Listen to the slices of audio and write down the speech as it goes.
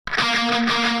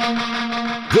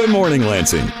Good morning,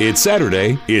 Lansing. It's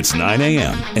Saturday, it's 9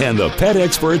 a.m., and the pet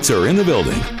experts are in the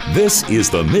building. This is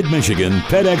the Mid-Michigan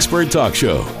Pet Expert Talk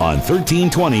Show on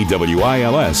 1320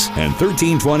 WILS and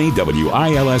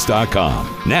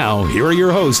 1320WILS.com. Now, here are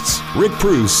your hosts, Rick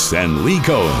Preuss and Lee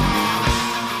Cohen.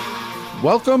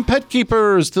 Welcome, pet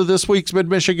keepers, to this week's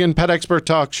Mid-Michigan Pet Expert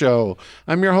Talk Show.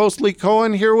 I'm your host, Lee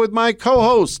Cohen, here with my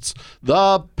co-hosts,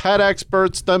 the pet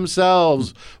experts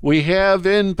themselves. We have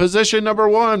in position number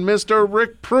one, Mr.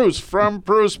 Rick Preuss from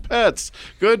Preuss Pets.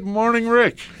 Good morning,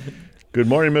 Rick. Good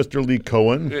morning, Mr. Lee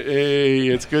Cohen. Hey,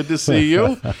 it's good to see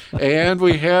you. And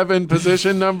we have in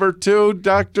position number two,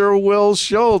 Dr. Will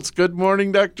Schultz. Good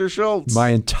morning, Dr. Schultz. My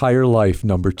entire life,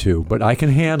 number two, but I can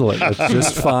handle it. It's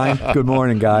just fine. Good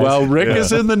morning, guys. Well, Rick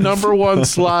is in the number one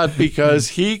slot because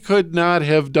he could not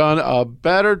have done a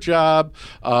better job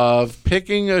of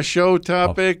picking a show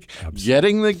topic,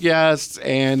 getting the guests,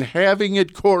 and having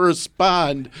it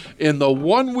correspond in the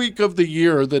 1 week of the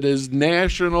year that is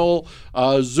National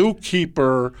Zookeeper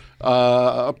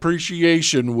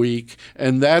Appreciation Week,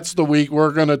 and that's the week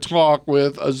we're going to talk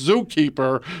with a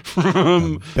zookeeper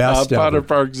from Potter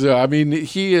Park Zoo. I mean,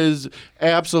 he is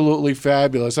absolutely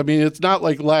fabulous. I mean, it's not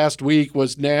like last week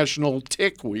was National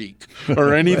Tick Week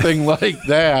or anything like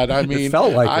that. I mean, it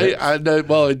felt like it.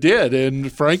 Well, it did,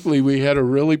 and frankly, we had a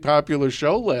really popular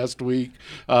show last week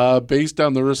based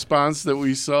on the response that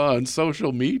we saw on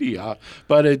social media.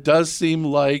 But it does seem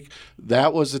like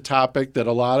that was a topic that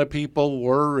a lot of people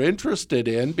were interested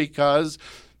in because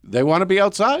they want to be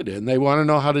outside and they want to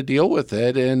know how to deal with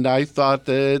it. And I thought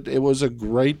that it was a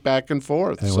great back and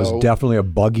forth. And it was definitely a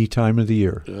buggy time of the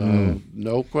year.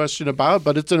 No question about it.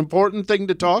 But it's an important thing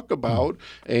to talk about.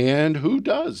 And who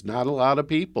does? Not a lot of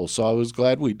people. So I was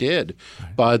glad we did.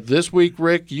 Right. But this week,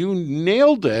 Rick, you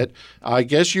nailed it. I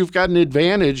guess you've got an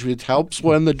advantage. It helps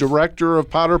when the director of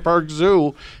Potter Park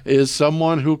Zoo is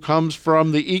someone who comes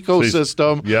from the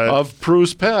ecosystem of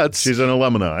Preuss Pets. She's an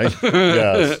alumni.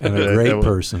 Yes. And a great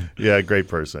person. Yeah, great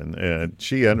person. And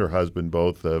she and her husband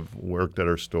both have worked at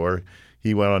our store.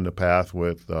 He went on the path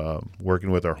with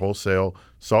working with our wholesale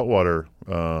saltwater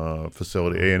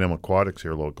facility, A&M Aquatics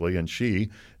here locally, and she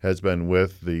has been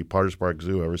with the Potter Park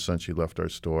Zoo ever since she left our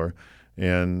store.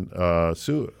 And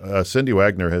Cindy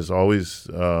Wagner has always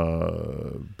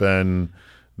been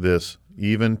this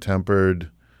even-tempered,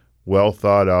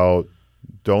 well-thought-out,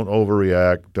 don't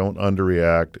overreact, don't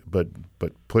underreact, but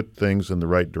put things in the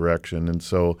right direction. And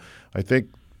so I think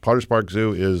Potter Park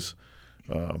Zoo is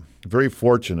very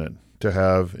fortunate to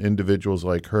have individuals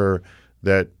like her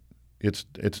that it's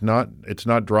not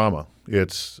drama.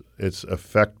 It's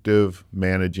effective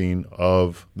managing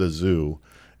of the zoo.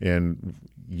 And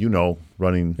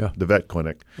running the vet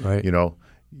clinic, right?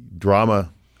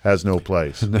 Drama has no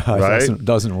place. No, right? It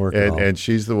doesn't work at all. And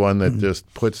she's the one that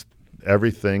just puts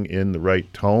everything in the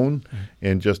right tone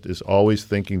and just is always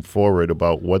thinking forward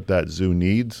about what that zoo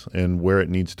needs and where it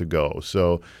needs to go.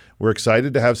 So we're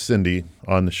excited to have Cindy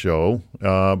on the show,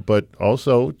 but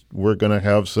also we're going to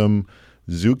have some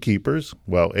zookeepers,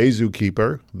 a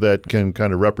zookeeper that can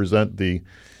kind of represent the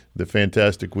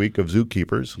fantastic week of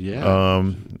zookeepers. Yeah.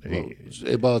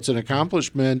 Well, it's an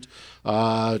accomplishment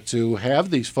to have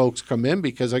these folks come in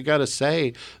because I got to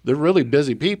say, they're really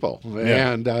busy people.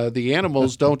 Yeah. And the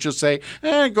animals don't just say,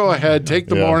 go ahead, take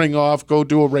the morning off, go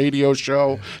do a radio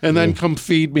show, and then come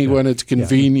feed me when it's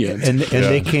convenient. And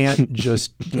they can't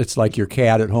just, it's like your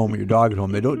cat at home or your dog at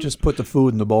home. They don't just put the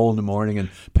food in the bowl in the morning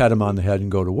and pet them on the head and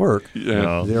go to work.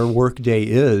 Yeah. Their work day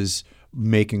is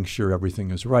making sure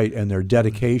everything is right, and their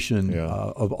dedication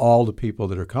of all the people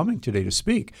that are coming today to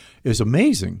speak is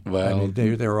amazing. Well, I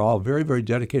mean, they're all very, very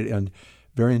dedicated and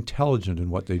very intelligent in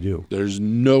what they do. There's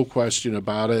no question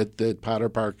about it that Potter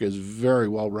Park is very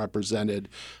well represented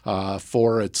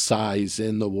for its size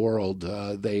in the world.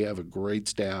 They have a great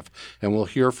staff, and we'll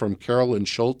hear from Carolyn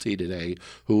Shulte today,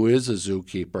 who is a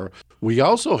zookeeper. We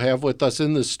also have with us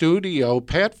in the studio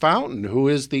Pat Fountain, who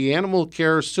is the Animal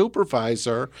Care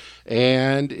Supervisor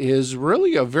and is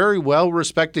really a very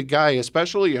well-respected guy,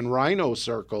 especially in rhino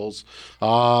circles,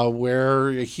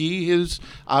 where he has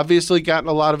obviously gotten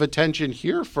a lot of attention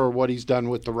here for what he's done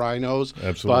with the rhinos.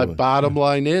 Absolutely. But bottom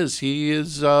line is he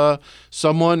is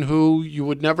someone who you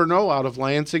would never know out of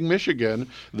Lansing, Michigan,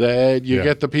 that you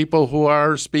get the people who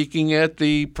are speaking at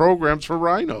the programs for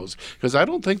rhinos, because I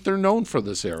don't think they're known for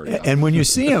this area. And when you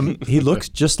see him, he looks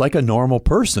just like a normal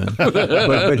person.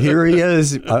 but here he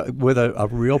is with a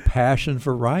real passion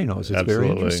for rhinos. It's very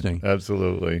interesting.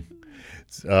 Absolutely.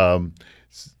 Sorry.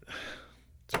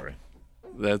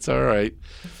 That's all right.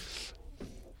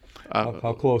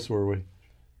 How close were we?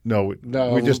 No,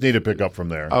 we just need to pick up from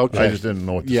there. Okay. I just didn't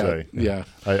know what to say. Yeah.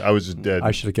 I was just dead.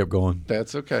 I should have kept going.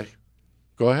 That's okay.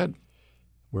 Go ahead.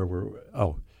 Where were we?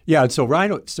 Oh, yeah. So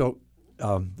Rhino. So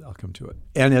I'll come to it.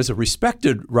 And as a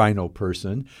respected rhino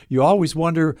person, you always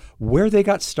wonder where they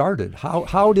got started.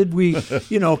 How did we?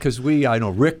 Because I know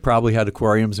Rick probably had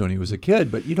aquariums when he was a kid,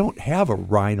 but you don't have a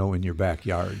rhino in your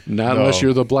backyard. Not unless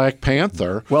you're the Black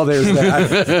Panther. Well, there's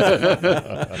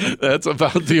that. That's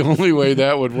about the only way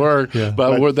that would work. Yeah.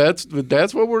 But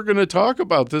that's what we're going to talk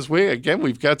about this week. Again,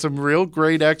 we've got some real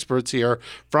great experts here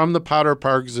from the Potter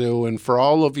Park Zoo. And for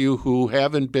all of you who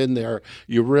haven't been there,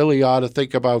 you really ought to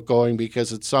think about going,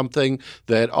 because it's something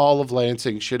that all of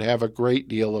Lansing should have a great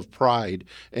deal of pride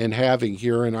in having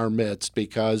here in our midst,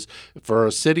 because for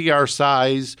a city our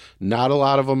size, not a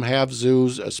lot of them have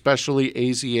zoos, especially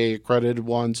AZA accredited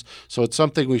ones. So it's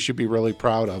something we should be really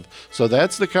proud of. So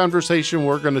that's the conversation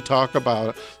we're going to talk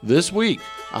about this week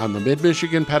on the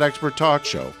Mid-Michigan Pet Expert Talk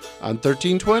Show on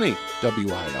 1320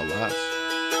 WILS.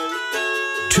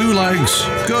 2 legs,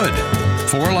 good.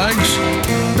 4 legs,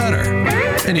 better.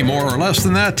 Any more or less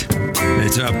than that,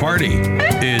 it's a party.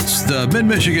 It's the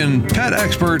Mid-Michigan Pet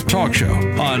Expert Talk Show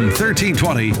on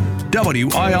 1320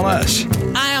 WILS.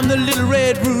 I am the little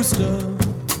red rooster.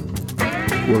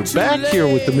 We're back here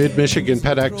with the Mid-Michigan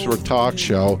Pet Expert Talk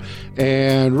Show.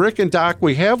 And Rick and Doc,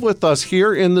 we have with us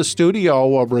here in the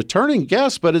studio a returning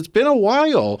guest, but it's been a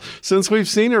while since we've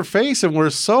seen her face, and we're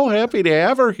so happy to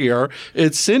have her here.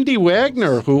 It's Cindy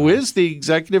Wagner, who is the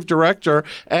executive director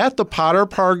at the Potter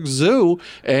Park Zoo.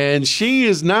 And she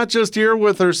is not just here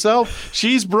with herself,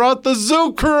 she's brought the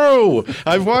zoo crew.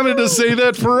 I've wanted to say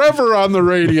that forever on the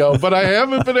radio, but I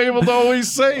haven't been able to always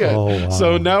say it. Oh, wow.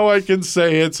 So now I can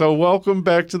say it. So welcome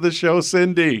back to the show,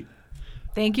 Cindy.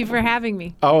 Thank you for having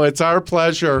me. Oh, it's our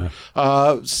pleasure.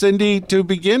 Cindy, to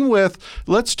begin with,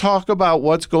 let's talk about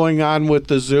what's going on with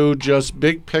the zoo, just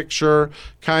big picture,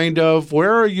 kind of.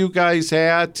 Where are you guys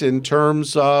at in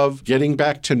terms of getting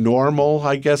back to normal,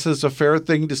 I guess is a fair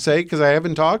thing to say, because I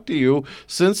haven't talked to you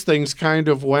since things kind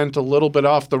of went a little bit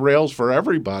off the rails for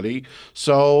everybody.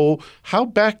 So how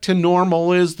back to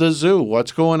normal is the zoo?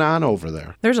 What's going on over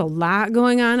there? There's a lot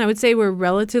going on. I would say we're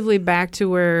relatively back to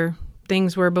where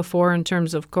things were before in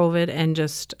terms of COVID, and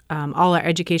just all our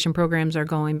education programs are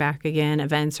going back again.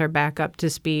 Events are back up to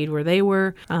speed where they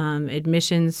were.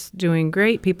 Admissions doing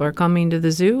great. People are coming to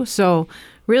the zoo. So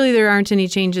really there aren't any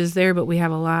changes there, but we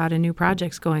have a lot of new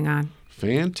projects going on.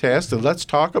 Fantastic. Let's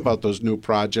talk about those new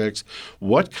projects.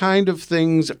 What kind of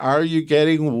things are you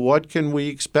getting? What can we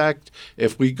expect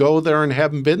if we go there and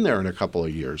haven't been there in a couple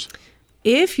of years?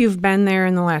 If you've been there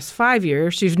in the last 5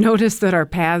 years, you've noticed that our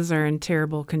paths are in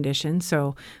terrible condition.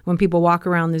 So when people walk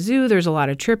around the zoo, there's a lot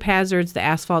of trip hazards. The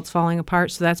asphalt's falling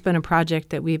apart. So that's been a project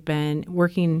that we've been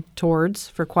working towards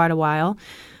for quite a while.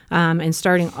 And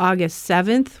starting August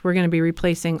 7th, we're going to be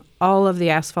replacing all of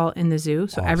the asphalt in the zoo.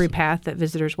 So every path that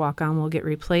visitors walk on will get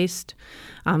replaced.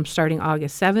 Starting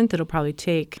August 7th, it'll probably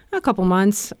take a couple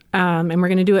months, and we're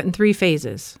going to do it in 3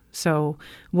 phases. So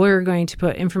we're going to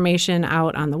put information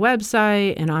out on the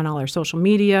website and on all our social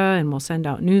media, and we'll send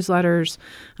out newsletters.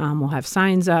 We'll have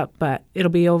signs up, but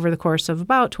it'll be over the course of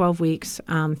about 12 weeks,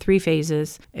 3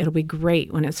 phases. It'll be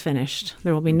great when it's finished.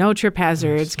 There will be no trip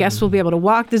hazards. Guests will be able to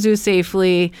walk the zoo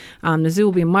safely. The zoo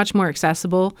will be much more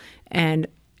accessible, and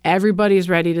everybody's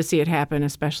ready to see it happen,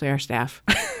 especially our staff.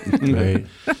 Right.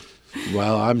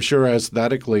 Well, I'm sure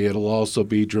aesthetically it'll also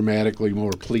be dramatically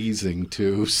more pleasing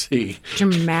to see.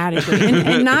 Dramatically.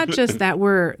 And not just that,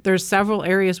 there's several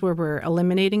areas where we're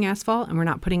eliminating asphalt and we're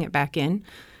not putting it back in.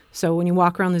 So when you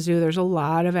walk around the zoo, there's a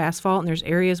lot of asphalt, and there's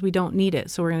areas we don't need it.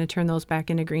 So we're going to turn those back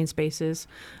into green spaces.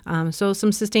 So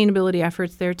some sustainability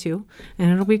efforts there too,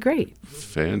 and it'll be great.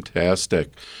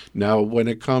 Fantastic. Now, when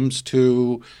it comes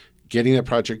to getting that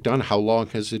project done, how long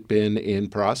has it been in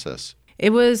process?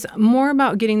 It was more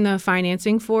about getting the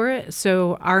financing for it.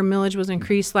 So our millage was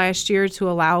increased last year to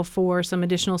allow for some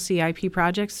additional CIP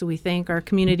projects. So we thank our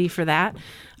community for that.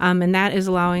 And that is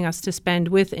allowing us to spend,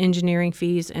 with engineering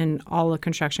fees and all the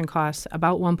construction costs,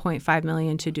 about $1.5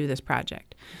 million to do this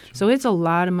project. So it's a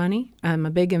lot of money, a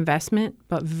big investment,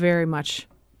 but very much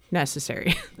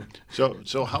necessary.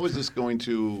 So how is this going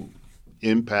to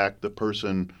impact the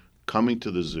person coming to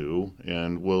the zoo?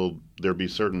 And will there be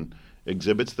certain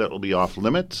exhibits that will be off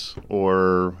limits?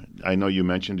 Or I know you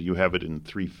mentioned you have it in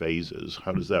 3 phases.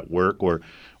 How does that work? Or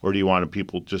do you want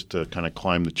people just to kind of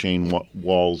climb the chain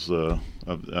walls or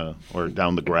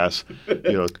down the grass,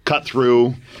 cut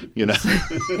through,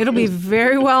 It'll be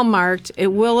very well marked.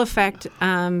 It will affect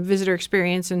visitor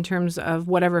experience in terms of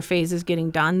whatever phase is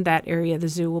getting done. That area of the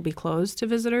zoo will be closed to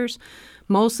visitors,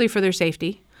 mostly for their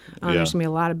safety. There's going to be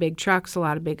a lot of big trucks, a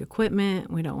lot of big equipment.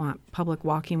 We don't want public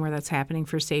walking where that's happening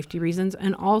for safety reasons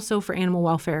and also for animal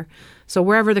welfare. So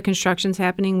wherever the construction's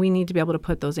happening, we need to be able to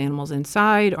put those animals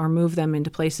inside or move them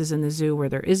into places in the zoo where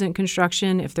there isn't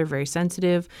construction if they're very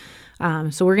sensitive.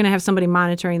 So we're going to have somebody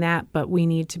monitoring that, but we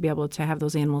need to be able to have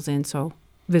those animals in so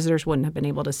visitors wouldn't have been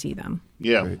able to see them.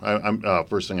 Yeah, I'm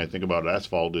first thing I think about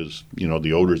asphalt is,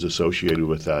 the odors associated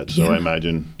with that. So I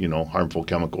imagine, harmful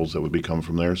chemicals that would be coming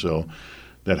from there. So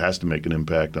that has to make an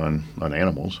impact on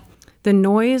animals. The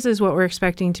noise is what we're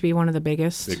expecting to be one of the Bigger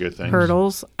things.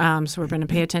 hurdles. So we're going to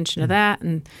pay attention to that.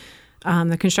 And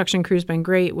the construction crew's been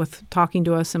great with talking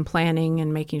to us and planning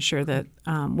and making sure that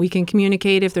we can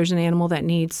communicate if there's an animal that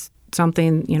needs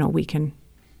something, we can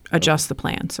adjust the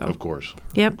plan. So of course.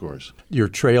 Yep. Of course. Your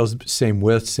trails, same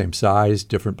width, same size,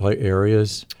 different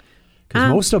areas? Because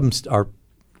most of them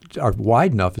are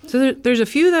wide enough. So there's a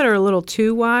few that are a little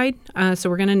too wide. So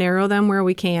we're going to narrow them where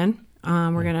we can.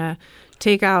 We're going to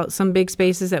take out some big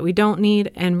spaces that we don't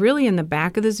need. And really in the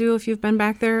back of the zoo, if you've been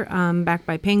back there, back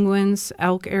by penguins,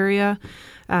 elk area,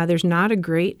 there's not a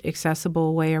great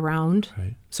accessible way around.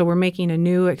 Right. So we're making a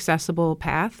new accessible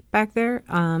path back there,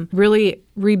 really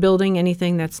rebuilding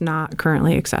anything that's not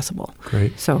currently accessible.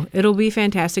 Great. So it'll be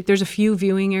fantastic. There's a few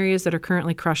viewing areas that are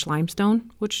currently crushed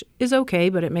limestone, which is okay,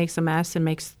 but it makes a mess and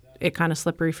makes it kind of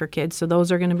slippery for kids. So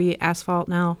those are going to be asphalt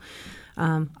now.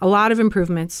 A lot of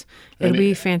improvements. It'll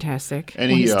be fantastic.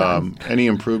 Any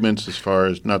improvements as far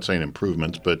as, not saying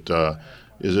improvements, but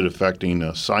is it affecting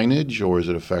signage or is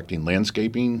it affecting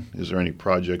landscaping? Is there any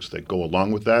projects that go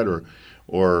along with that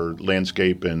or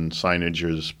landscape and signage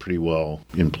is pretty well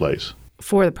in place?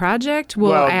 For the project,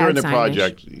 we'll add during the signage.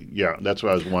 project, yeah, that's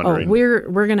what I was wondering.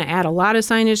 We're going to add a lot of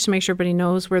signage to make sure everybody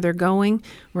knows where they're going.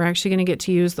 We're actually going to get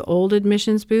to use the old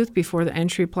admissions booth before the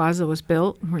entry plaza was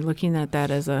built. We're looking at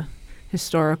that as a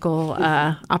historical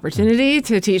opportunity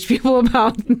to teach people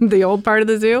about the old part of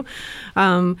the zoo.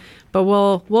 But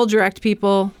we'll direct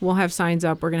people. We'll have signs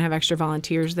up. We're going to have extra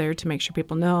volunteers there to make sure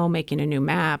people know, making a new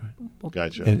map.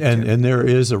 Gotcha. And there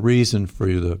is a reason for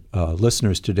you, the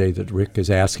listeners today, that Rick is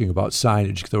asking about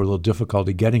signage because there was a little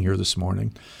difficulty getting here this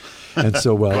morning. And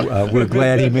so, we're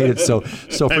glad he made it. So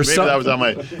for maybe some, that was on my.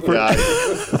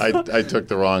 I took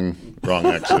the wrong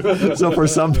exit. So for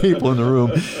some people in the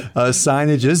room,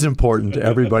 signage is important to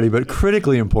everybody, but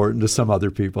critically important to some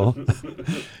other people.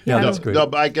 That's great. No,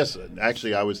 but I guess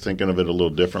actually I was thinking of it a little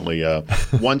differently.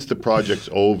 Once the project's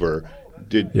over,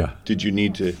 did you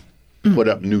need to put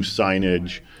up new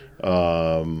signage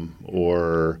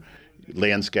or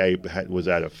landscape? Was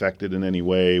that affected in any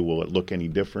way? Will it look any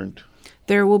different?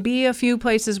 There will be a few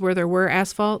places where there were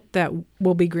asphalt that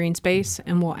will be green space,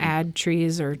 and we'll add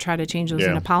trees or try to change those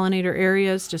into pollinator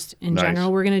areas. Just in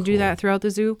general, we're going to do that throughout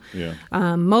the zoo. Yeah.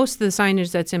 Most of the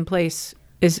signage that's in place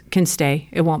can stay.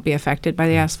 It won't be affected by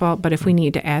the asphalt, but if we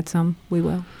need to add some, we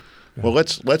will. Well,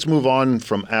 let's move on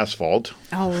from asphalt.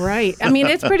 All right. I mean,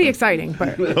 it's pretty exciting.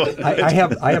 But I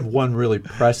have one really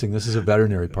pressing. This is a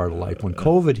veterinary part of life. When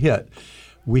COVID hit,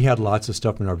 we had lots of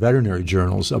stuff in our veterinary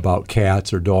journals about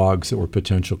cats or dogs that were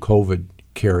potential COVID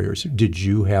carriers. Did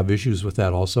you have issues with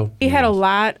that also? We had a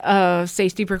lot of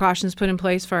safety precautions put in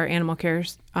place for our animal care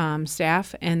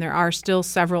staff, and there are still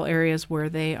several areas where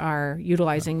they are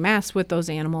utilizing masks with those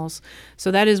animals. So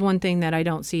that is one thing that I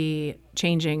don't see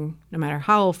changing no matter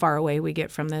how far away we get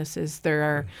from this, is there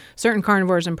are certain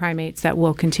carnivores and primates that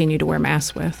will continue to wear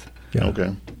masks with. Yeah.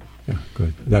 Okay. Yeah,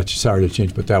 good. That's sorry to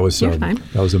change, but that was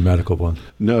a medical one.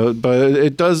 No, but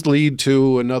it does lead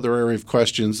to another area of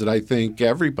questions that I think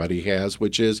everybody has,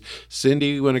 which is,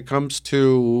 Cindy, when it comes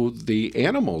to the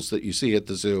animals that you see at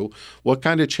the zoo, what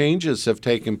kind of changes have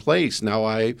taken place? Now,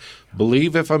 I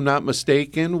believe, if I'm not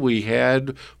mistaken, we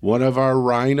had one of our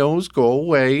rhinos go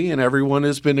away, and everyone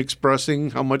has been expressing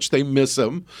how much they miss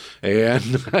him,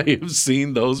 and I have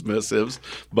seen those missives.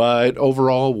 But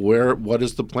overall, what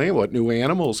is the plan? What new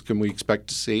animals can we expect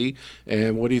to see,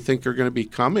 and what do you think are going to be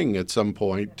coming at some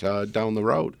point down the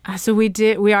road? So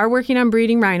we are working on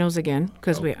breeding rhinos again,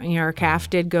 because our calf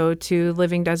did go to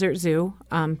Living Desert Zoo.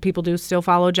 People do still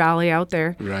follow Jolly out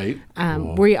there. Right.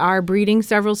 We are breeding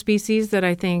several species that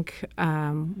I think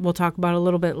we'll talk about a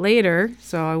little bit later,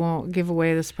 so I won't give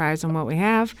away the surprise on what we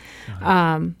have.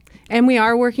 And we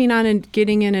are working on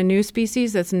getting in a new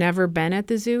species that's never been at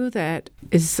the zoo that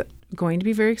is going to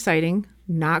be very exciting.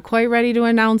 Not quite ready to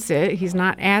announce it. He's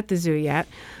not at the zoo yet.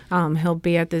 He'll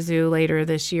be at the zoo later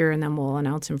this year, and then we'll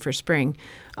announce him for spring.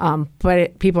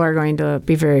 But people are going to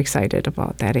be very excited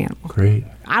about that animal. Great.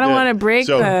 I don't want to break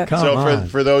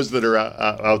for those that are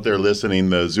out there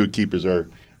listening, the zookeepers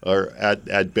are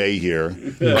at bay here,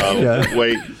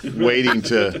 waiting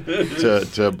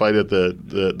to bite at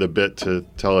the bit to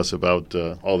tell us about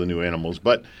all the new animals.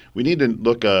 But we need to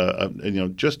look,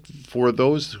 just for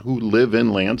those who live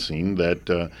in Lansing,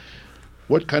 that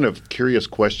what kind of curious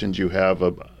questions you have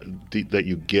that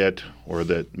you get, or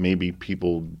that maybe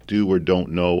people do or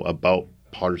don't know about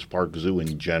Potters Park Zoo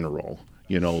in general.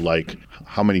 Like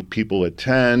how many people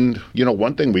attend.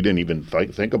 One thing we didn't even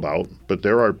think about, but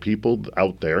there are people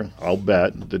out there, I'll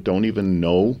bet, that don't even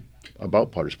know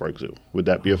about Potters Park Zoo. Would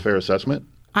that be a fair assessment?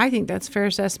 I think that's a fair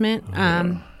assessment.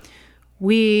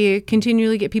 We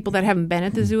continually get people that haven't been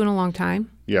at the zoo in a long time.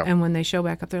 Yeah. And when they show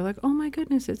back up, they're like, oh, my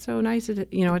goodness, it's so nice.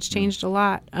 It's changed a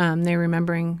lot. They're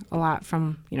remembering a lot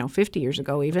from, 50 years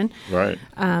ago even. Right.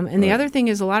 And the other thing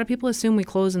is a lot of people assume we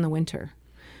close in the winter.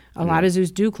 A lot of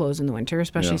zoos do close in the winter,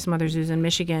 especially some other zoos in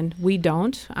Michigan. We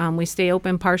don't. We stay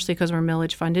open partially because we're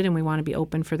millage funded and we want to be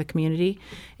open for the community.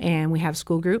 And we have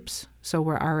school groups. So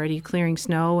we're already clearing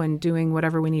snow and doing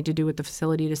whatever we need to do with the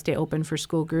facility to stay open for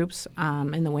school groups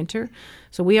in the winter.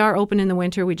 So we are open in the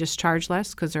winter. We just charge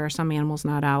less because there are some animals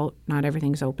not out. Not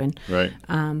everything's open. Right.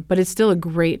 But it's still a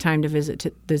great time to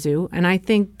visit the zoo. And I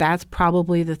think that's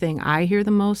probably the thing I hear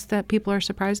the most that people are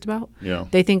surprised about. Yeah.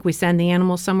 They think we send the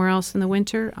animals somewhere else in the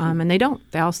winter, and they don't.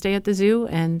 They all stay at the zoo,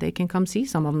 and they can come see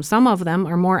some of them. Some of them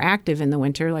are more active in the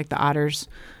winter, like the otters,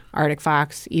 Arctic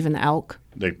fox, even the elk.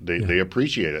 They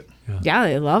appreciate it. Yeah,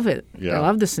 they love it. Yeah. They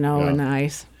love the snow and the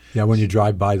ice. Yeah, when you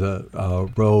drive by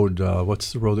the road,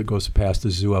 what's the road that goes past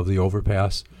the zoo of the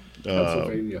overpass?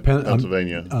 Pennsylvania.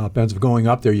 Pennsylvania. Going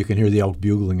up there, you can hear the elk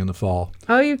bugling in the fall.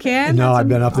 Oh, you can? No, I've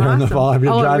been up there in the fall. I've been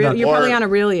driving. You're probably on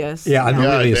Aurelius. Yeah, on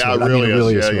Aurelius Road.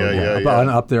 Aurelius.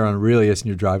 Up there on Aurelius, and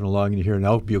you're driving along, and you hear an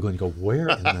elk bugle, and you go, "Where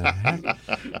in the heck?"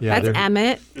 Yeah, That's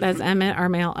Emmett. That's Emmett, our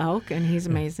male elk, and he's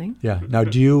amazing. Yeah. Now,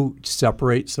 do you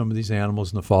separate some of these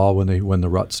animals in the fall when the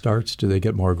rut starts? Do they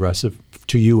get more aggressive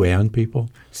to you and people?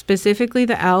 Specifically,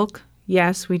 the elk.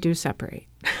 Yes, we do separate.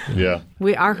 Yeah.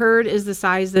 Our herd is the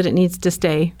size that it needs to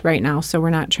stay right now, so we're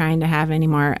not trying to have any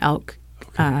more elk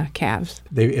calves.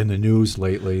 In the news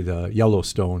lately, the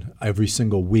Yellowstone, every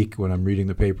single week when I'm reading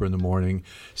the paper in the morning,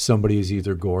 somebody is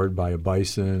either gored by a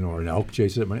bison or an elk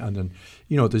chases it. And then,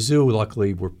 at the zoo,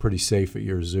 luckily, we're pretty safe at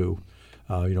your zoo.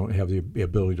 You don't have the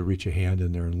ability to reach a hand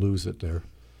in there and lose it there.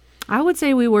 I would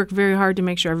say we work very hard to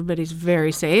make sure everybody's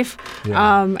very safe.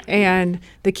 Yeah. And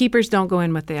the keepers don't go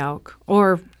in with the elk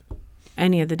or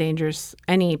any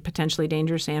potentially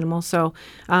dangerous animals. So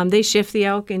they shift the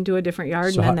elk into a different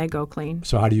yard and then they go clean.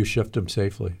 So how do you shift them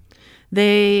safely?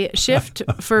 They shift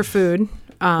for food.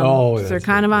 So they're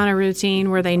kind of on a routine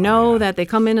where they know that they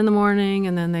come in the morning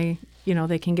and then they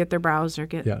can get their browse or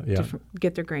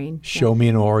get their grain. Show me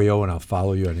an Oreo and I'll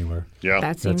follow you anywhere. Yeah,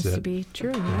 that seems to be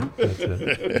true. Yeah. That's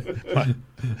it.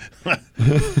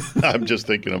 I'm just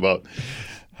thinking about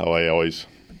how I always,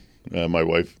 my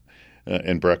wife,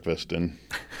 and breakfast, and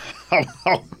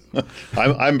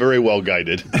I'm very well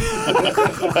guided.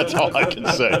 That's all I can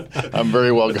say. I'm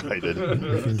very well guided.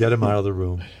 You can get him out of the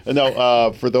room.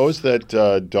 Now, for those that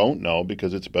don't know,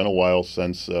 because it's been a while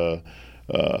since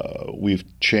we've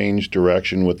changed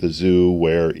direction with the zoo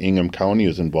where Ingham County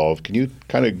is involved, can you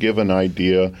kind of give an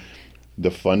idea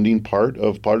the funding part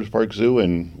of Potters Park Zoo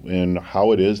and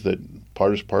how it is that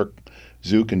Potters Park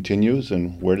Zoo continues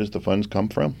and where does the funds come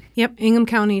from? Yep, Ingham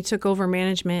County took over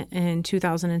management in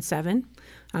 2007.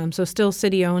 So still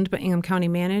city-owned, but Ingham County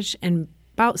managed, and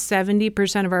about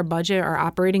 70% of our budget, our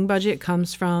operating budget,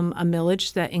 comes from a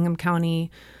millage that Ingham County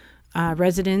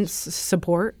residents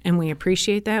support, and we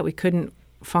appreciate that. We couldn't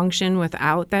function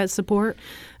without that support.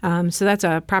 So that's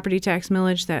a property tax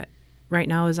millage that right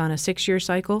now is on a 6-year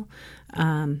cycle.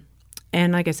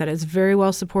 And like I said, it's very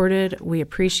well supported. We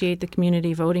appreciate the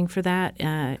community voting for that.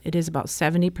 It is about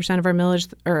 70% of our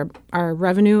millage or our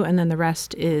revenue, and then the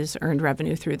rest is earned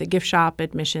revenue through the gift shop,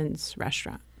 admissions,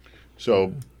 restaurant.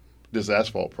 So this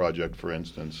asphalt project, for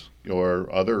instance,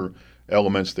 or other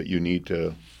elements that you need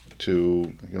to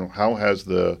how has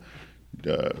the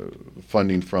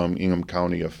funding from Ingham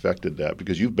County affected that?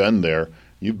 Because you've been there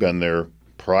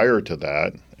prior to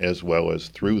that, as well as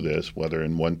through this, whether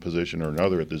in one position or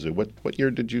another at the zoo. What year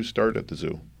did you start at the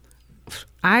zoo?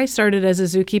 I started as a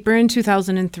zookeeper in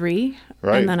 2003,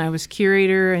 right. And then I was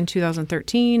curator in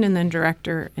 2013, and then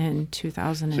director in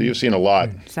 2000. So you've seen a lot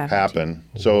happen.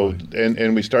 So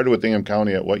and we started with Ingham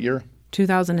County at what year?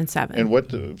 2007. And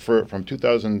from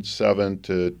 2007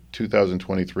 to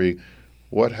 2023,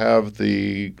 what have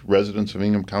the residents of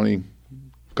Ingham County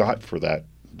got for that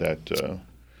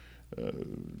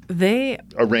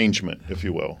arrangement, if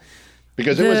you will?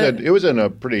 Because it was in a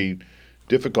pretty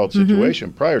difficult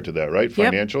situation prior to that, right?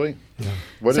 Financially? Yeah.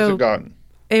 What has it gotten?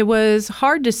 It was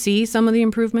hard to see some of the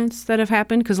improvements that have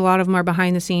happened because a lot of them are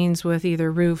behind the scenes with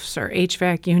either roofs or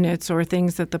HVAC units or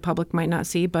things that the public might not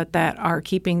see, but that are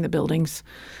keeping the buildings,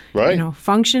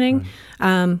 functioning.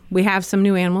 Right. We have some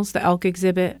new animals. The elk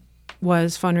exhibit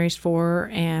was fundraised for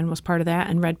and was part of that,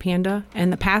 and Red Panda.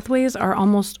 And the pathways are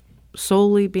almost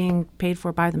solely being paid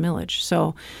for by the millage.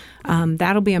 So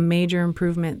that'll be a major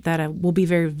improvement that will be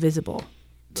very visible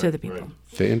to the people. Right.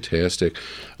 Fantastic.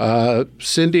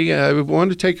 Cindy, I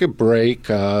want to take a break.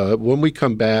 When we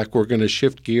come back, we're going to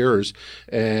shift gears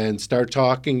and start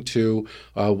talking to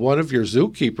one of your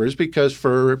zookeepers, because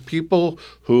for people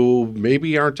who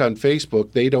maybe aren't on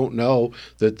Facebook, they don't know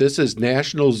that this is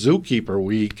National Zookeeper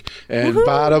Week. And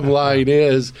bottom line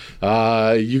is,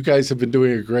 you guys have been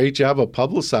doing a great job of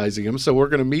publicizing them. So we're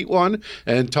going to meet one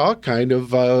and talk kind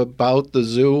of about the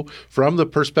zoo from the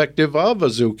perspective of a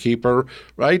zookeeper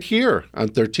right here on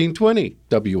 1320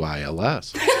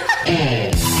 WILS.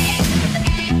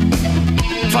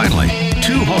 Finally,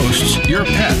 two hosts your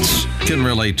pets can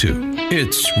relate to.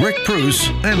 It's Rick Preuss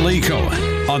and Lee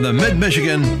Cohen on the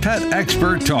Mid-Michigan Pet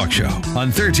Expert Talk Show on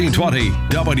 1320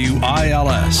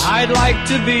 WILS. I'd like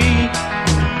to be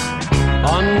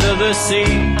under the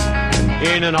sea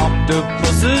in an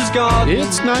octopus's garden.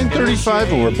 It's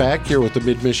 9:35 and we're back here with the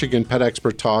Mid-Michigan Pet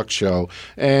Expert Talk Show.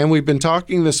 And we've been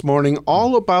talking this morning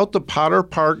all about the Potter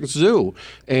Park Zoo.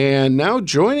 And now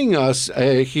joining us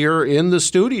here in the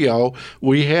studio,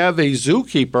 we have a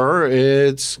zookeeper.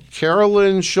 It's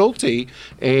Carolyn Shulte.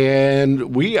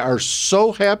 And we are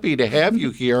so happy to have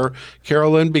you here,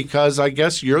 Carolyn, because I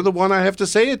guess you're the one I have to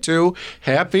say it to.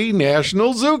 Happy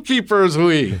National Zookeepers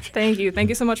Week. Thank you. Thank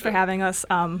you so much for having us.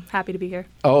 Happy to be here.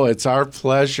 Oh, it's our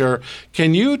pleasure.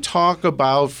 Can you talk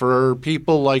about, for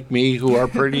people like me who are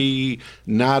pretty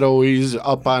not always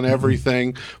up on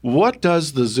everything, what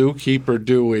does the zookeeper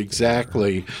do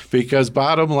exactly? Because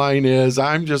bottom line is,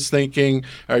 I'm just thinking,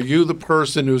 are you the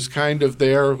person who's kind of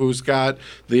there, who's got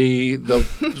the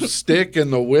stick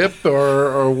and the whip,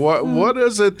 or what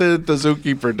is it that the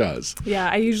zookeeper does? Yeah,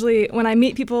 I usually, when I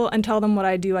meet people and tell them what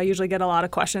I do, I usually get a lot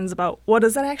of questions about what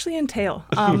does that actually entail?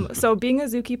 So being a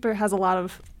zookeeper has a lot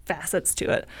of facets to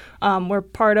it. We're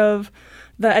part of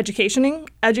the education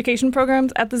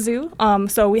programs at the zoo.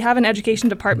 So we have an education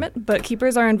department, but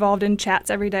keepers are involved in chats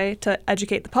every day to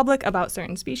educate the public about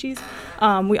certain species.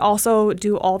 We also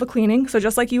do all the cleaning. So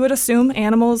just like you would assume,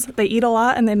 animals, they eat a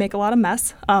lot and they make a lot of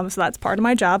mess. So that's part of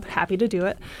my job. Happy to do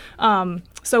it.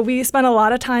 So we spend a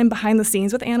lot of time behind the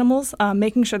scenes with animals,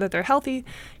 making sure that they're healthy,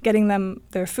 getting them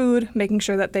their food, making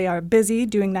sure that they are busy,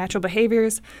 doing natural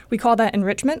behaviors. We call that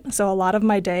enrichment. So a lot of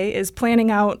my day is planning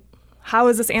out, how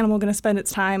is this animal going to spend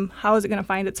its time? How is it going to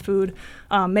find its food?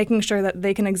 Making sure that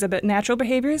they can exhibit natural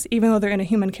behaviors, even though they're in a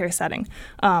human care setting.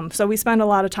 So we spend a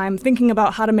lot of time thinking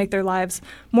about how to make their lives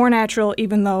more natural,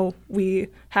 even though we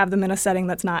have them in a setting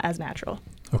that's not as natural.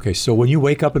 Okay, so when you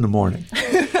wake up in the morning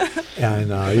and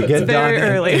you get very done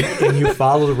early. and you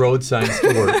follow the road signs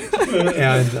to work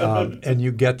and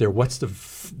you get there,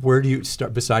 where do you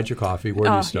start besides your coffee? Where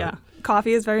do you start? Yeah.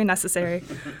 Coffee is very necessary.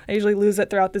 I usually lose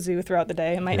it throughout the zoo throughout the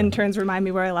day, and my interns remind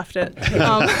me where I left it.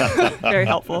 Very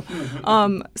helpful.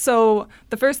 So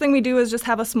the first thing we do is just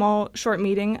have a small, short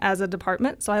meeting as a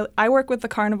department. So I work with the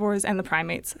carnivores and the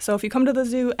primates. So if you come to the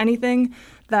zoo, anything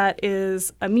that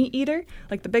is a meat eater,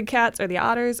 like the big cats or the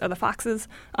otters or the foxes,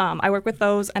 I work with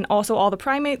those, and also all the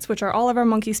primates, which are all of our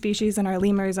monkey species and our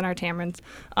lemurs and our tamarins.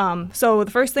 So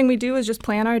the first thing we do is just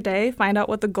plan our day, find out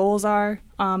what the goals are,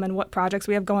 and what projects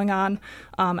we have going on.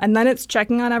 And then it's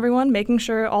checking on everyone, making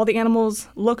sure all the animals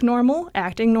look normal,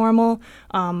 acting normal.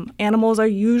 Animals are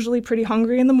usually pretty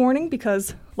hungry in the morning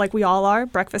because, like we all are,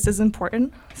 breakfast is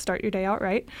important. Start your day out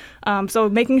right. So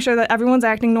making sure that everyone's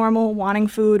acting normal, wanting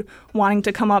food, wanting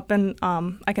to come up and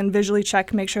I can visually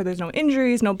check, make sure there's no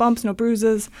injuries, no bumps, no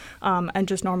bruises, and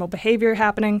just normal behavior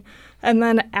happening. And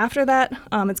then after that,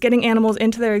 it's getting animals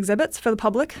into their exhibits for the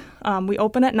public. We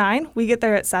open at 9. We get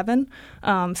there at 7.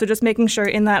 So just making sure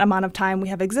in that amount of time we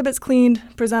have exhibits cleaned,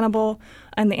 presentable,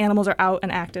 and the animals are out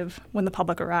and active when the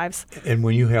public arrives. And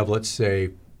when you have, let's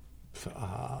say,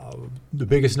 the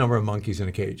biggest number of monkeys in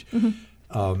a cage,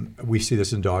 we see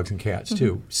this in dogs and cats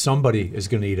too. Somebody is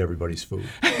going to eat everybody's food.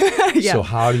 Yeah. So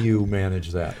how do you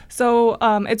manage that? So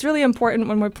it's really important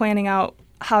when we're planning out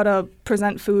how to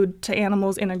present food to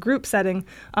animals in a group setting,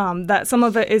 that some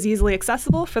of it is easily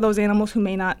accessible for those animals who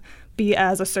may not be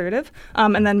as assertive,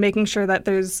 and then making sure that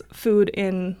there's food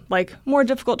in like more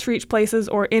difficult to reach places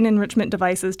or in enrichment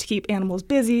devices to keep animals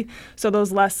busy, so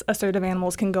those less assertive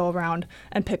animals can go around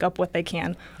and pick up what they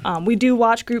can. We do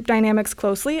watch group dynamics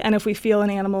closely, and if we feel an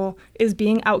animal is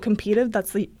being outcompeted,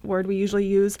 that's the word we usually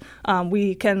use,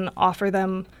 we can offer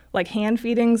them like hand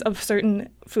feedings of certain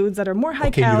foods that are more high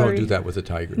calorie. You don't do that with a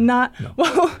tiger. Not no.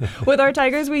 Well, with our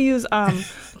tigers we use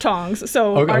tongs,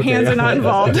 so our hands are not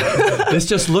involved. This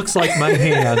just looks like my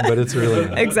hand, but it's really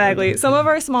not. Exactly. Some of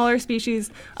our smaller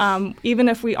species, even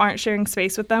if we aren't sharing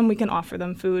space with them, we can offer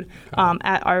them food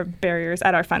at our barriers,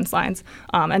 at our fence lines,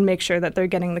 and make sure that they're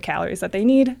getting the calories that they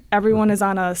need. Everyone is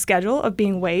on a schedule of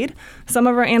being weighed. Some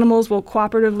of our animals will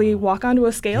cooperatively walk onto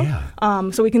a scale,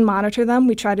 so we can monitor them.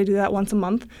 We try to do that once a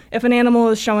month. If an animal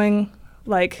is showing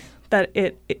like that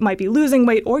it might be losing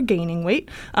weight or gaining weight,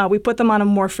 we put them on a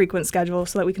more frequent schedule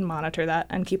so that we can monitor that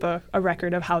and keep a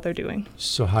record of how they're doing.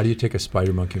 So how do you take a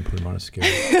spider monkey and put him on a scale?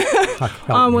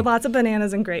 With lots of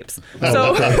bananas and grapes.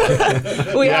 So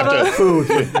we have food.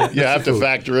 You have to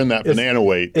factor in that banana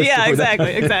weight. Yeah,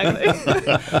 exactly.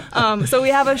 So we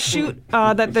have a chute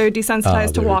that they're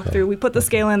desensitized to walk through. We put the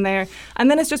scale in there, and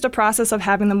then it's just a process of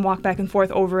having them walk back and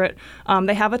forth over it.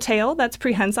 They have a tail that's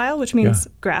prehensile, which means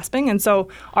grasping, and so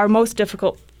our most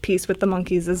difficult piece with the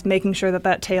monkeys is making sure that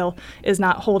that tail is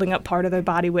not holding up part of their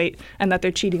body weight and that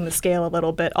they're cheating the scale a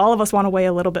little bit. All of us want to weigh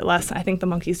a little bit less. I think the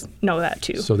monkeys know that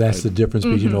too. So that's the difference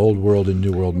between old world and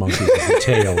new world monkeys, is the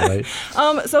tail, right?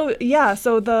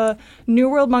 So the new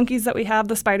world monkeys that we have,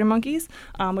 the spider monkeys,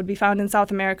 would be found in South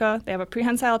America. They have a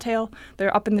prehensile tail.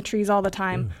 They're up in the trees all the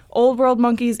time. Old world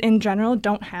monkeys in general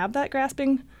don't have that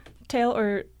grasping tail,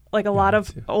 or like a lot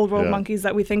of old world monkeys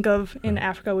that we think of in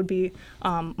Africa would be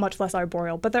much less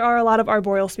arboreal. But there are a lot of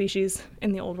arboreal species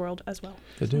in the old world as well.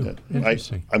 They do.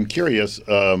 Interesting. I'm curious,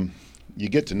 you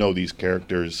get to know these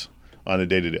characters on a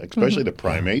day-to-day, especially the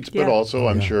primates, but also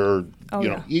I'm sure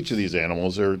each of these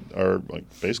animals are like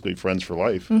basically friends for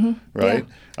life, right?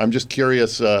 Yeah. I'm just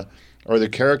curious, are the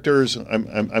characters,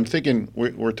 I'm thinking,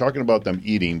 we're talking about them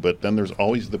eating, but then there's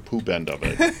always the poop end of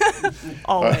it.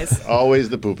 Always. Always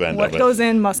the poop end of it. What goes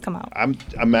in must come out. I'm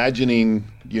imagining,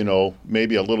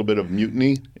 maybe a little bit of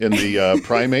mutiny in the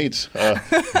primates.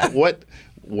 What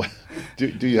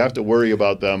do you have to worry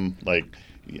about them, like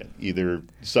either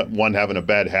one having a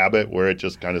bad habit where it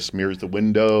just kind of smears the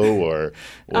window or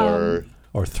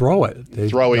throw it.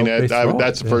 Throwing it.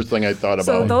 That's the first thing I thought about.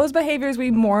 So those behaviors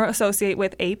we more associate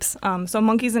with apes. So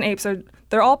monkeys and apes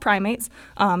they're all primates,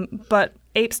 but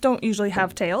apes don't usually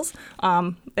have tails.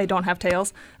 They don't have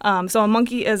tails. So a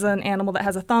monkey is an animal that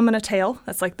has a thumb and a tail.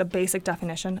 That's like the basic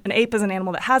definition. An ape is an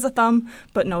animal that has a thumb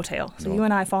but no tail. So you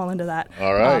and I fall into that.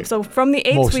 All right. So from the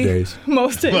apes,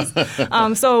 most days.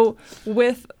 So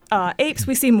with apes,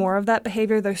 we see more of that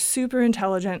behavior. They're super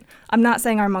intelligent. I'm not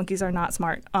saying our monkeys are not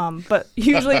smart, but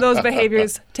usually those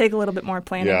behaviors take a little bit more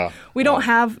planning. Yeah. We don't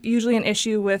have usually an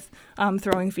issue with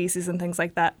throwing feces and things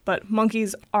like that, but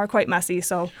monkeys are quite messy,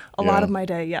 so a lot of my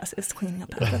day, is cleaning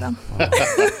up after them.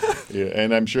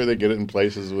 And I'm sure they get it in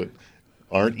places that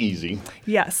aren't easy.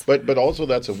 Yes. But also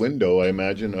that's a window, I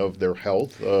imagine, of their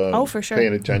health. For sure.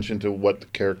 Paying attention to what the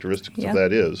characteristics of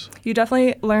that is. You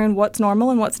definitely learn what's normal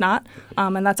and what's not.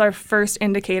 And that's our first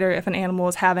indicator if an animal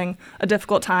is having a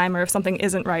difficult time or if something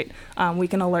isn't right. We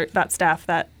can alert that staff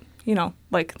that,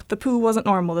 like the poo wasn't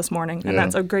normal this morning. And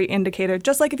that's a great indicator.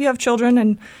 Just like if you have children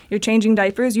and you're changing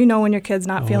diapers, when your kid's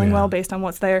not feeling well based on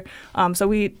what's there. So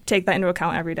we take that into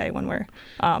account every day when we're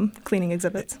cleaning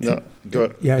exhibits. No, go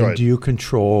ahead. And do you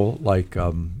control like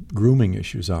grooming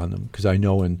issues on them? Because I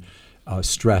know in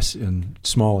stress in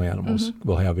small animals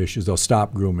will have issues. They'll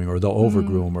stop grooming or they'll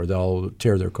overgroom or they'll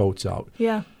tear their coats out.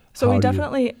 Yeah. So we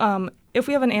definitely, if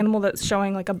we have an animal that's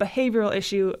showing like a behavioral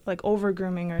issue, like over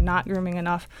grooming or not grooming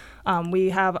enough, we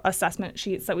have assessment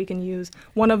sheets that we can use.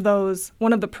 One of the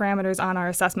parameters on our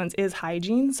assessments is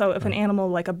hygiene. So if an animal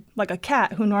like a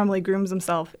cat who normally grooms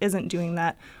himself isn't doing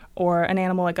that, or an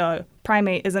animal like a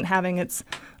primate isn't having its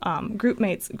group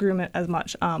mates groom it as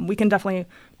much, we can definitely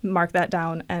mark that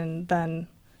down and then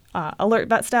alert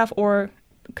vet staff or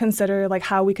consider like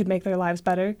how we could make their lives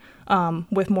better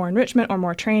with more enrichment or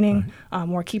more training,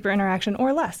 more keeper interaction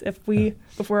or less. If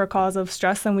we're a cause of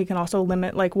stress, then we can also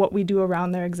limit like what we do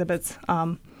around their exhibits,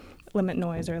 limit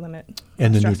noise or limit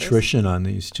and the stressors. Nutrition on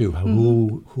these too.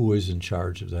 Who is in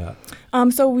charge of that?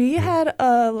 So we had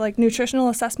a nutritional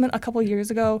assessment a couple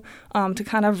years ago to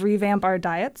kind of revamp our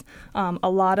diets. A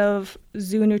lot of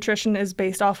zoo nutrition is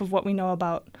based off of what we know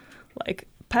about like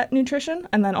pet nutrition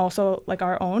and then also like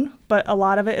our own, but a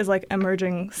lot of it is like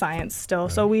emerging science still.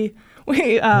 So we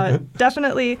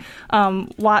definitely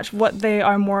watch what they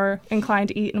are more inclined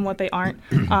to eat and what they aren't,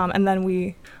 and then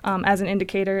we, as an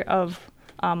indicator of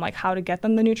like how to get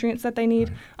them the nutrients that they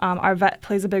need. Our vet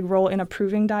plays a big role in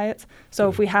approving diets. So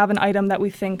if we have an item that we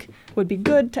think would be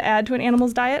good to add to an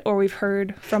animal's diet, or we've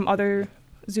heard from other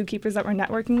zookeepers that we're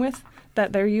networking with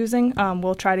that they're using,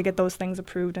 we'll try to get those things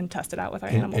approved and tested out with our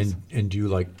animals. And do you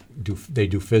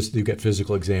you get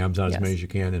physical exams on as many as you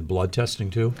can, and blood testing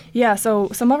too? Yeah, so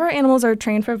some of our animals are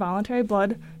trained for voluntary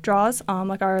blood draws,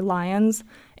 like our lions,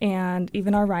 and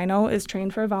even our rhino is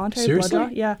trained for a voluntary blood draw.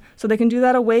 Yeah, so they can do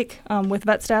that awake with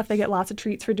vet staff. They get lots of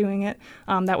treats for doing it.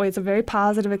 That way it's a very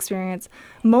positive experience.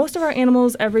 Most of our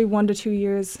animals every 1 to 2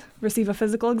 years receive a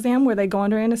physical exam where they go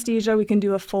under anesthesia. We can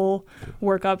do a full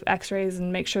workup, x-rays,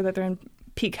 and make sure that they're in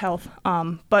peak health.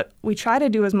 But we try to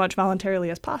do as much voluntarily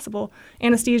as possible.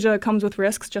 Anesthesia comes with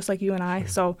risks, just like you and I,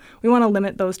 so we want to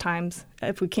limit those times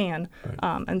if we can.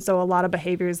 Right. And so a lot of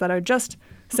behaviors that are just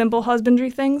simple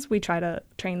husbandry things, we try to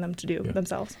train them to do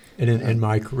themselves. And in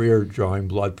my career, drawing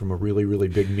blood from a really, really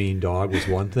big, mean dog was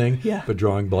one thing, but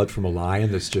drawing blood from a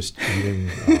lion that's just eating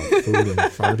food in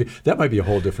front of you, that might be a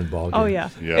whole different ballgame. Oh, yeah.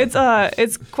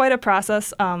 It's quite a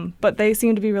process, but they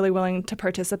seem to be really willing to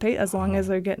participate as long as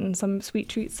they're getting some sweet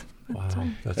treats. Wow,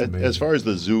 that's amazing. As far as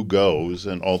the zoo goes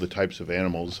and all the types of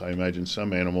animals, I imagine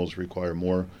some animals require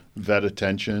more vet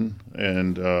attention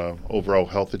and overall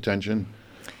health attention.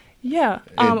 Yeah.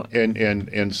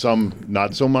 And some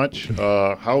not so much.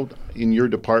 How, in your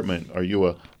department, are you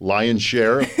a lion's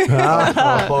share? Good one.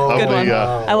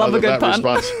 I love a good pun.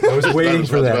 I was waiting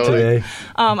for that today.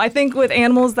 I think with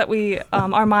animals that we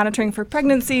are monitoring for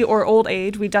pregnancy or old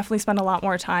age, we definitely spend a lot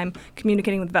more time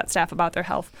communicating with vet staff about their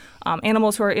health.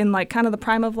 Animals who are in like kind of the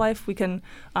prime of life, we can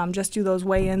just do those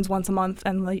weigh-ins once a month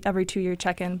and like every 2-year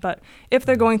check-in. But if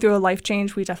they're going through a life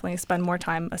change, we definitely spend more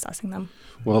time assessing them.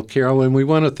 Well, Carolyn, we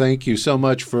want to thank you so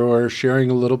much for sharing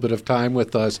a little bit of time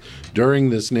with us during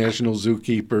this National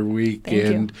Zookeeper Week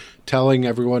and telling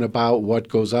everyone about what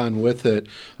goes on with it.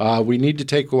 We need to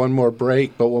take one more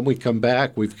break, but when we come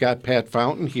back, we've got Pat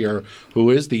Fountain here, who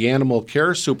is the Animal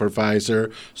Care Supervisor,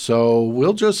 so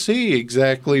we'll just see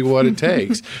exactly what it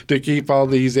takes to keep all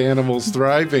these animals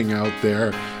thriving out there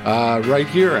right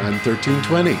here on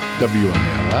 1320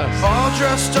 WILS. All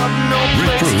dressed up, no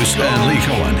Rick place Preuss to go. and Lee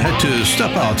Cohen had to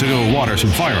step out to go water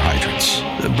some fire hydrants.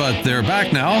 But they're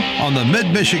back now on the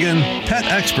Mid-Michigan Pet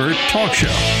Expert Talk Show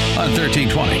on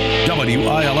 1320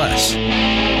 WILS.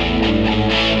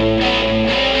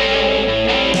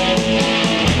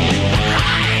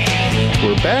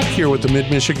 We're back here with the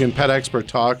Mid-Michigan Pet Expert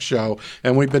Talk Show,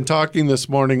 and we've been talking this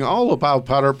morning all about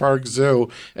Potter Park Zoo,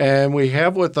 and we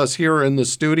have with us here in the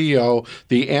studio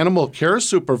the Animal Care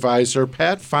Supervisor,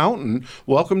 Pat Fountain.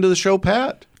 Welcome to the show,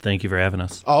 Pat. Thank you for having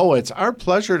us. Oh, it's our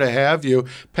pleasure to have you.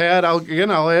 Pat,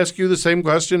 I'll ask you the same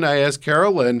question I asked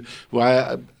Carolyn.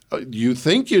 You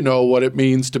think you know what it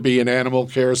means to be an animal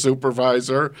care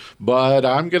supervisor, but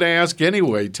I'm going to ask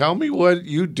anyway. Tell me what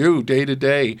you do day to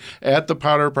day at the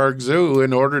Potter Park Zoo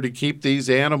in order to keep these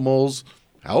animals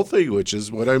healthy, which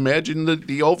is what I imagine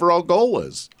the overall goal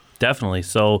is. Definitely.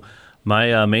 So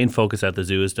my main focus at the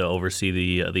zoo is to oversee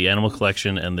the animal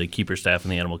collection and the keeper staff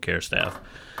and the animal care staff.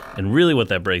 And really what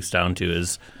that breaks down to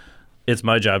is it's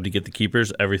my job to get the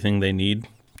keepers everything they need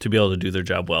to be able to do their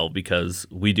job well, because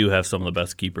we do have some of the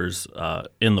best keepers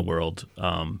in the world,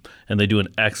 and they do an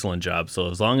excellent job.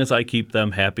 So as long as I keep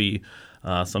them happy,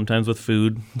 sometimes with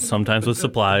food, sometimes with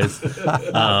supplies,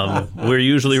 we're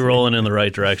usually rolling in the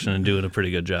right direction and doing a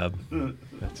pretty good job.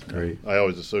 That's great. I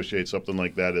always associate something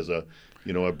like that as a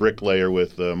bricklayer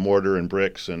with mortar and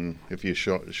bricks, and if you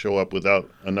show up without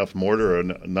enough mortar or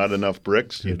not enough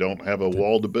bricks, you don't have a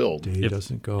wall to build.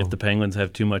 Doesn't go. If the penguins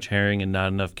have too much herring and not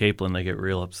enough capelin, they get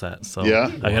real upset. So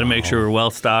Yeah? I got to make sure we're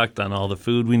well stocked on all the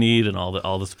food we need and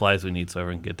all the supplies we need so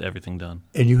everyone can get everything done.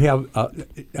 And you have,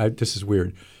 this is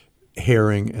weird,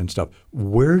 herring and stuff.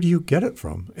 Where do you get it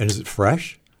from? And is it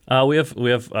fresh? We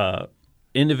have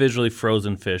individually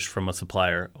frozen fish from a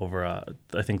supplier over.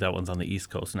 I think that one's on the East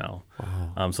Coast now.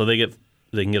 Wow. So they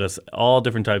can get us all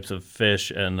different types of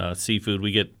fish and seafood.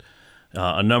 We get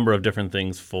a number of different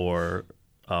things for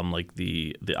like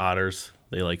the otters.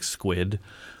 They like squid,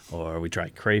 or we try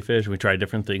crayfish. We try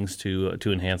different things to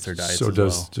enhance their diets. So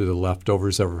do the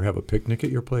leftovers ever have a picnic at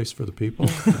your place for the people?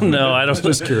 No, I don't.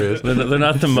 Just curious. They're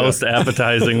not the most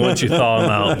appetizing once you thaw them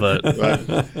out,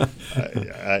 but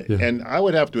And I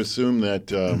would have to assume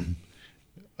that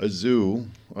a zoo,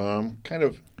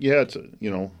 it's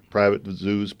private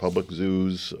zoos, public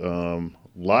zoos,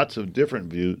 lots of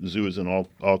different zoos in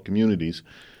all communities.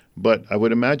 But I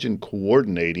would imagine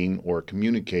coordinating or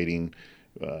communicating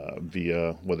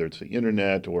via whether it's the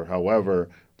internet or however,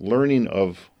 learning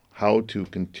of how to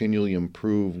continually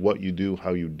improve what you do,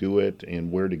 how you do it,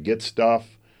 and where to get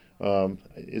stuff.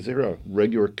 Is there a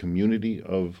regular community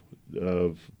of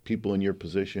people in your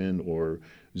position or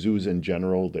zoos in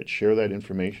general that share that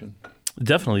information?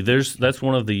 Definitely. That's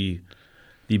one of the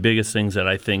biggest things that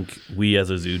I think we as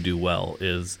a zoo do well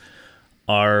is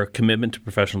our commitment to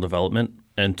professional development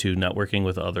and to networking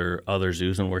with other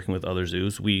zoos and working with other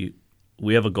zoos. We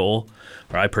have a goal,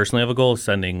 or I personally have a goal of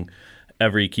sending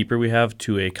every keeper we have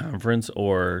to a conference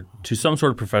or to some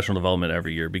sort of professional development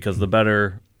every year, because the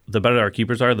better our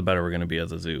keepers are, the better we're going to be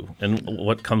as a zoo. And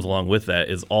what comes along with that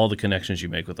is all the connections you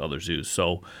make with other zoos.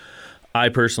 So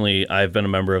I've been a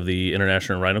member of the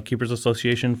International Rhino Keepers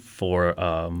Association for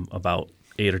about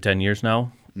 8 or 10 years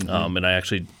now. Mm-hmm. And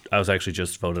I was actually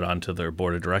just voted onto their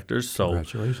board of directors. So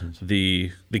congratulations.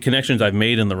 The connections I've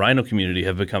made in the rhino community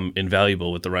have become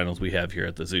invaluable with the rhinos we have here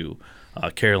at the zoo.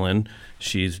 Carolyn,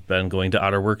 she's been going to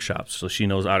otter workshops, so she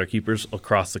knows otter keepers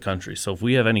across the country. So if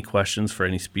we have any questions for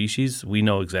any species, we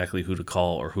know exactly who to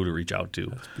call or who to reach out to.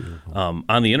 That's beautiful.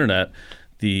 On the internet,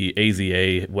 the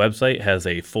AZA website has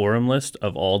a forum list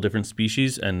of all different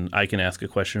species, and I can ask a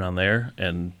question on there,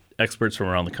 and experts from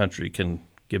around the country can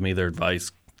give me their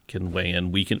advice, can weigh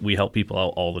in. We help people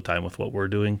out all the time with what we're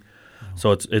doing.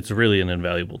 So it's really an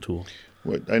invaluable tool.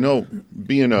 I know,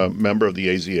 being a member of the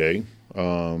AZA,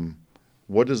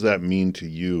 what does that mean to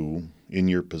you in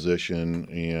your position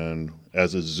and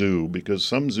as a zoo? Because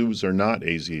some zoos are not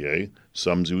AZA,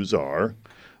 some zoos are.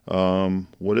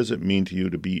 What does it mean to you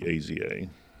to be AZA?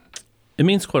 It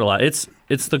means quite a lot. It's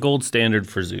the gold standard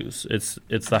for zoos.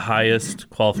 It's the highest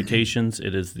qualifications.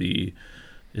 It's the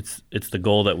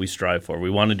goal that we strive for. We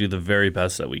want to do the very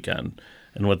best that we can,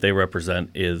 and what they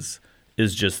represent is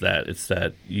just that. It's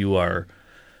that you are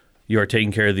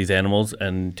taking care of these animals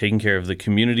and taking care of the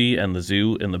community and the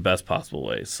zoo in the best possible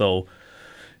way. So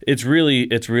it's really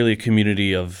a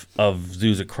community of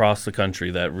zoos across the country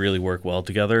that really work well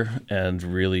together and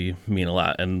really mean a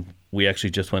lot. And we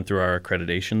actually just went through our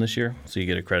accreditation this year, so you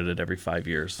get accredited every 5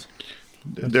 years.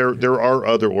 There are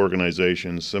other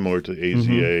organizations similar to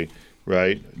AZA,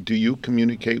 right? Do you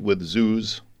communicate with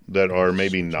zoos that are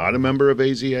maybe not a member of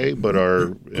AZA but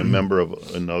are a member of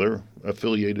another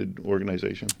affiliated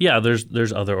organization? Yeah,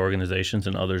 there's other organizations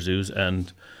and other zoos,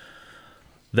 and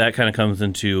that kind of comes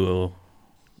into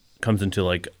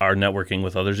like our networking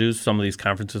with other zoos. Some of these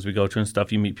conferences we go to and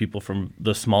stuff, you meet people from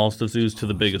the smallest of zoos to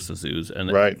the biggest of zoos,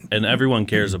 and right. And everyone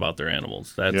cares about their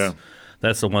animals.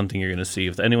 That's the one thing you're going to see.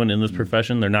 If anyone in this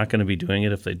profession, they're not going to be doing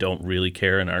it if they don't really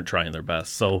care and aren't trying their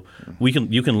best. So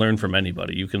you can learn from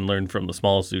anybody. You can learn from the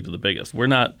smallest zoo to the biggest. We're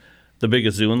not the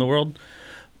biggest zoo in the world,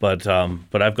 but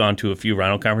I've gone to a few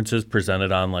rhino conferences,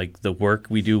 presented on like the work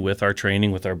we do with our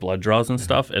training, with our blood draws and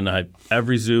stuff. And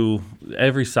every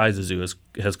size of zoo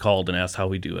has called and asked how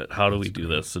we do it. How do we do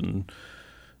this? And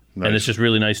it's just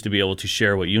really nice to be able to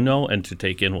share what you know and to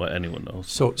take in what anyone knows.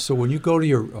 So when you go to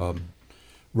your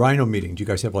rhino meeting, do you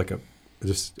guys have like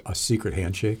just a secret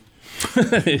handshake?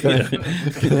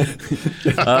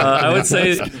 I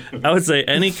would say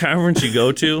any conference you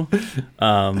go to,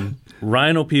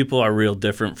 rhino people are real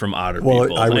different from otter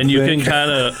people, and you can kind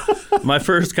of. My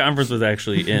first conference was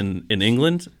actually in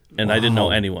England, and I didn't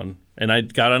know anyone. And I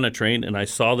got on a train, and I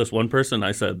saw this one person. And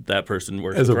I said, "That person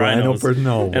works as with a rhino rhinos." person."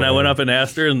 No and I went up and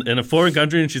asked her in a foreign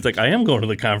country, and she's like, "I am going to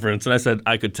the conference." And I said,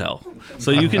 "I could tell." So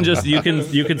you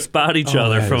can spot each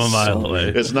other from a mile away.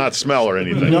 It's not smell or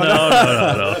anything.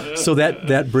 No. So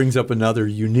that brings up another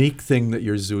unique thing that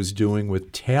your zoo is doing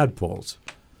with tadpoles.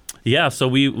 Yeah. So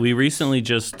we recently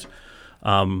just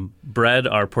bred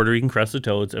our Puerto Rican crested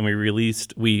toads, and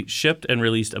we shipped and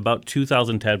released about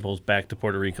 2,000 tadpoles back to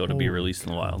Puerto Rico to be released in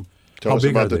the wild. Tell us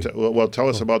about tell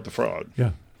us about the frog.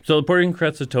 Yeah. So the Puerto Rican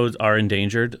crested toads are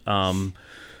endangered.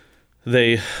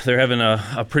 They're having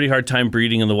a pretty hard time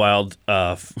breeding in the wild.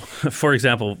 For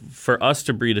example, for us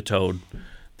to breed a toad,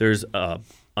 there's a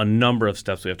number of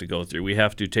steps we have to go through. We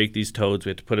have to take these toads,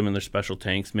 we have to put them in their special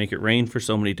tanks, make it rain for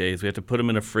so many days. We have to put them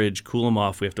in a fridge, cool them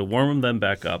off. We have to warm them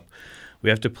back up.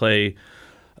 We have to play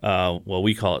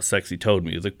we call it sexy toad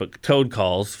music, but toad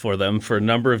calls for them for a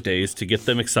number of days to get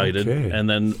them excited. Okay. And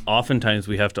then oftentimes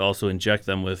we have to also inject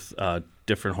them with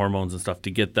different hormones and stuff to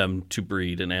get them to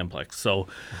breed in Amplex. So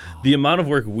the amount of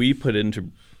work we put into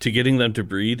getting them to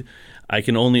breed, I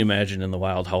can only imagine in the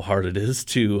wild how hard it is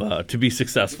to be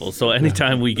successful. So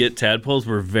anytime we get tadpoles,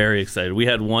 we're very excited. We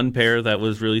had one pair that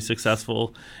was really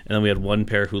successful, and then we had one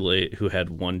pair who had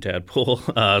one tadpole.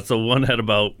 So one had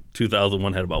about 2,000,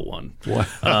 one had about one.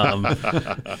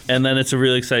 And then it's a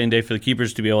really exciting day for the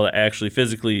keepers to be able to actually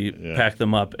physically pack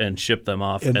them up and ship them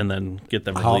off and then get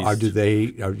them released.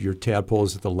 Are your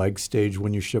tadpoles at the leg stage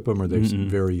when you ship them, or are they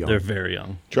very young? They're very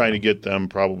young. Trying to get them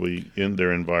probably in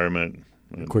their environment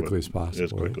quickly as possible.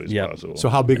 As quickly as possible. So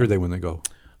how big are they when they go?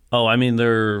 Oh, I mean,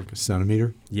 they're a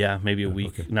centimeter? Yeah, maybe a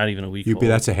week, not even a week.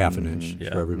 That's a half an inch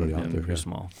for everybody out there. They're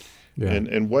small. Yeah.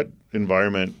 And what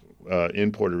environment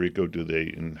in Puerto Rico do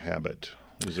they inhabit?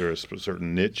 Is there a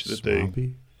certain niche that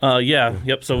Swampy?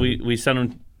 Yep. So we send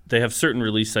them. They have certain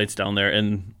release sites down there,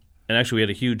 and actually we had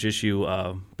a huge issue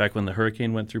back when the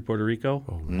hurricane went through Puerto Rico.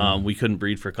 We couldn't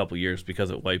breed for a couple years because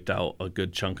it wiped out a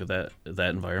good chunk of that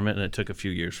environment, and it took a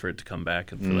few years for it to come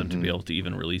back and for them to be able to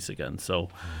even release again. So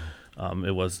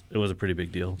it was a pretty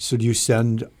big deal. So do you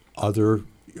send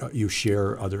you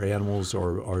share other animals,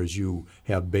 or as you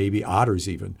have baby otters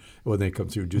even when they come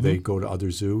through, do they go to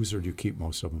other zoos, or do you keep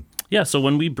most of them? Yeah, so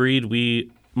when we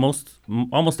breed,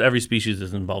 almost every species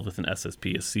is involved with an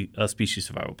SSP, a species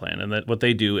survival plan, and that what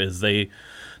they do is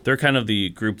they're kind of the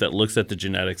group that looks at the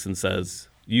genetics and says,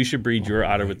 you should breed your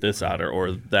otter with this otter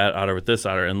or that otter with this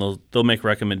otter, and they'll make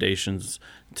recommendations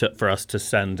for us to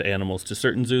send animals to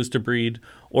certain zoos to breed,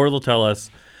 or they'll tell us,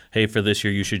 hey, for this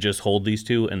year you should just hold these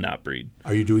two and not breed.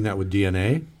 Are you doing that with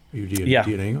DNA? Are you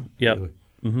DNAing them? Yep.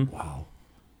 Really? Wow,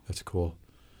 that's cool.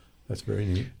 That's very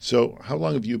neat. So how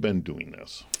long have you been doing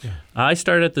this? I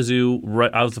started at the zoo.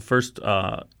 I was the first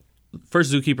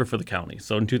zookeeper for the county.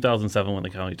 So in 2007, when the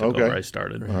county took over, I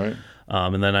started. All right.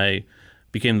 And then I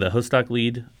became the hoofstock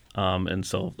lead. And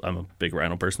so I'm a big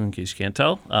rhino person, in case you can't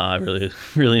tell. I really,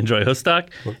 really enjoy hoofstock.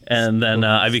 And then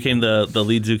I became the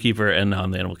lead zookeeper, and now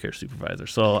I'm the animal care supervisor.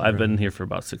 So I've been here for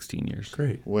about 16 years.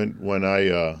 Great. When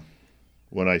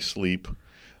I sleep,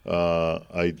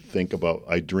 I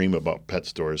dream about pet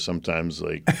stores sometimes,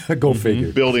 like go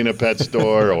figure, building a pet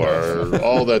store or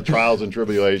all the trials and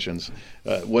tribulations.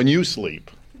 When you sleep,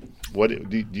 what do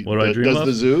I dream of?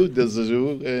 Does the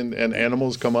zoo and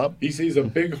animals come up? He sees a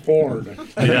big horde.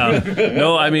 Yeah.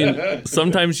 No, I mean,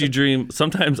 sometimes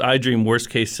I dream worst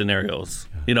case scenarios.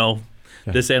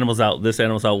 This animal's out,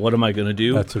 what am I going to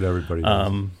do? That's what everybody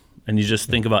does. And you just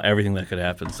think about everything that could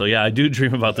happen. So, yeah, I do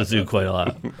dream about the zoo quite a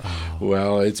lot.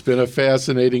 Well, it's been a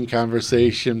fascinating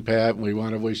conversation, Pat. We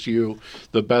want to wish you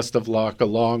the best of luck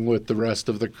along with the rest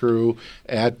of the crew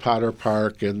at Potter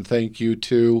Park. And thank you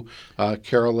to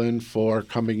Carolyn for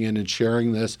coming in and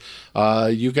sharing this.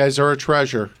 You guys are a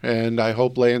treasure, and I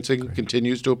hope Lansing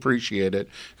continues to appreciate it,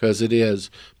 because it is.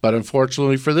 But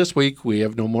unfortunately for this week, we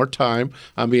have no more time.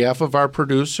 On behalf of our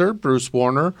producer, Bruce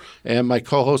Warner, and my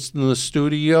co-host in the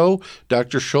studio,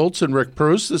 Dr. Schultz and Rick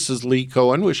Preuss, this is Lee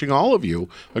Cohen wishing all of you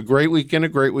a great weekend, a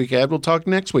great week ahead. We'll talk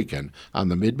next weekend on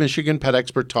the Mid-Michigan Pet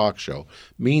Expert Talk Show.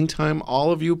 Meantime,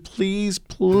 all of you, please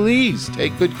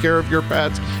take good care of your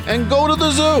pets and go to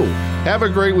the zoo. Have a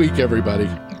great week, everybody.